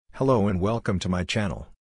Hello and welcome to my channel.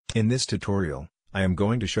 In this tutorial, I am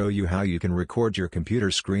going to show you how you can record your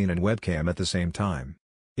computer screen and webcam at the same time.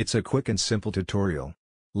 It's a quick and simple tutorial.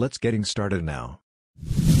 Let's getting started now.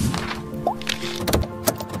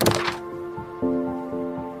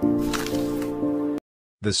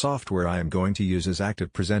 The software I am going to use is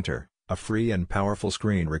ActivePresenter, a free and powerful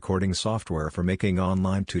screen recording software for making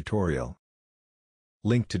online tutorial.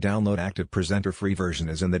 Link to download ActivePresenter free version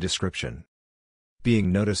is in the description.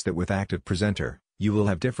 Being noticed that with ActivePresenter, you will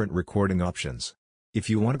have different recording options.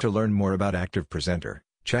 If you want to learn more about ActivePresenter,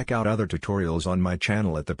 check out other tutorials on my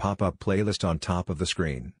channel at the pop-up playlist on top of the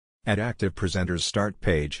screen. At ActivePresenter's start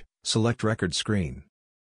page, select Record Screen.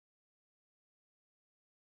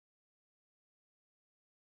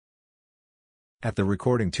 At the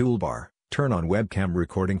recording toolbar, turn on Webcam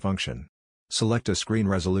recording function. Select a screen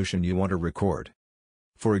resolution you want to record.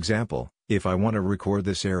 For example, if I want to record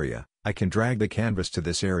this area, I can drag the canvas to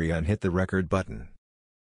this area and hit the record button.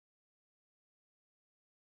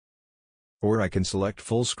 Or I can select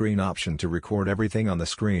full screen option to record everything on the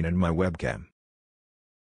screen and my webcam.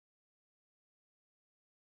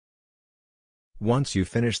 Once you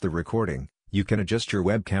finish the recording, you can adjust your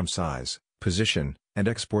webcam size, position, and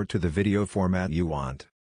export to the video format you want.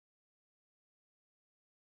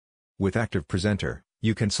 With ActivePresenter,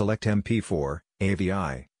 you can select MP4,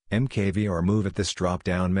 AVI, MKV or move at this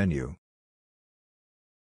drop-down menu.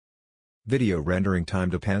 Video rendering time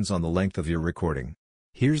depends on the length of your recording.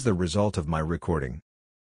 Here's the result of my recording.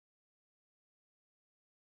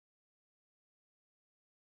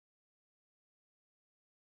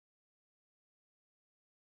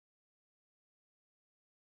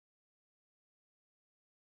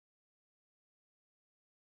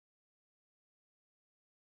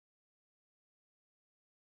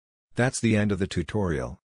 That's the end of the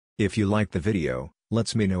tutorial. If you liked the video,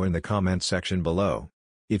 let me know in the comment section below.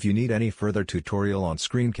 If you need any further tutorial on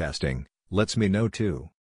screencasting, let me know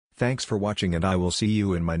too. Thanks for watching and I will see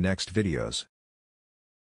you in my next videos.